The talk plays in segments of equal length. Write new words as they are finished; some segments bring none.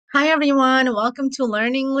Hi everyone, welcome to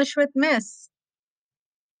Learn English with Miss.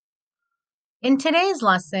 In today's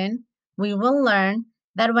lesson, we will learn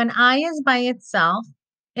that when I is by itself,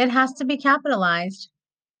 it has to be capitalized.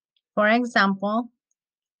 For example,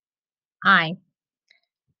 I.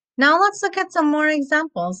 Now let's look at some more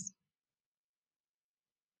examples.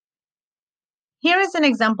 Here is an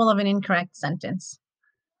example of an incorrect sentence.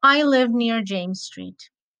 I live near James Street.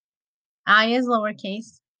 I is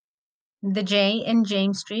lowercase. The J in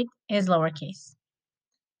James Street is lowercase.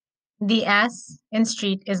 The S in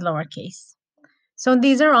street is lowercase. So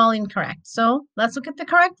these are all incorrect. So let's look at the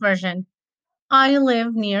correct version. I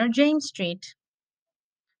live near James Street.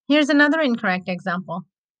 Here's another incorrect example.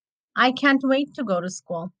 I can't wait to go to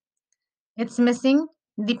school. It's missing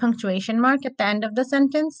the punctuation mark at the end of the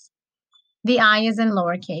sentence. The I is in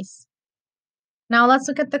lowercase. Now let's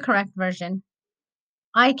look at the correct version.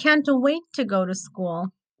 I can't wait to go to school.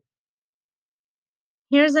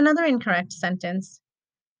 Here's another incorrect sentence.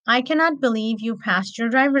 I cannot believe you passed your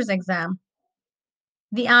driver's exam.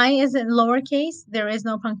 The I is in lowercase. There is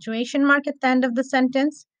no punctuation mark at the end of the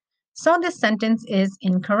sentence. So this sentence is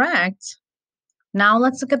incorrect. Now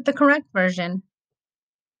let's look at the correct version.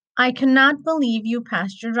 I cannot believe you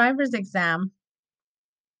passed your driver's exam.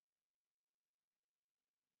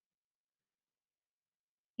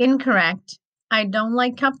 Incorrect. I don't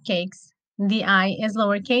like cupcakes. The I is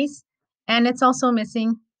lowercase, and it's also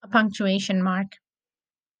missing a punctuation mark.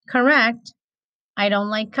 Correct. I don't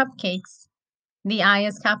like cupcakes. The I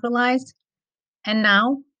is capitalized, and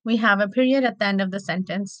now we have a period at the end of the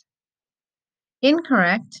sentence.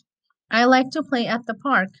 Incorrect. I like to play at the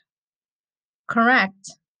park.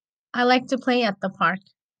 Correct. I like to play at the park.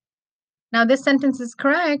 Now this sentence is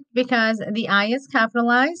correct because the I is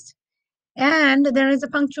capitalized and there is a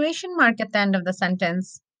punctuation mark at the end of the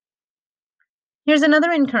sentence. Here's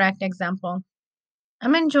another incorrect example.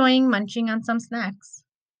 I'm enjoying munching on some snacks.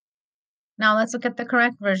 Now let's look at the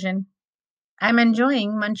correct version. I'm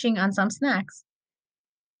enjoying munching on some snacks.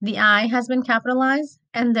 The I has been capitalized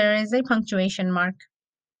and there is a punctuation mark.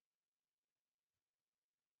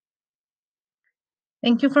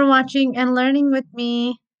 Thank you for watching and learning with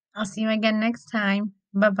me. I'll see you again next time.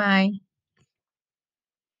 Bye-bye.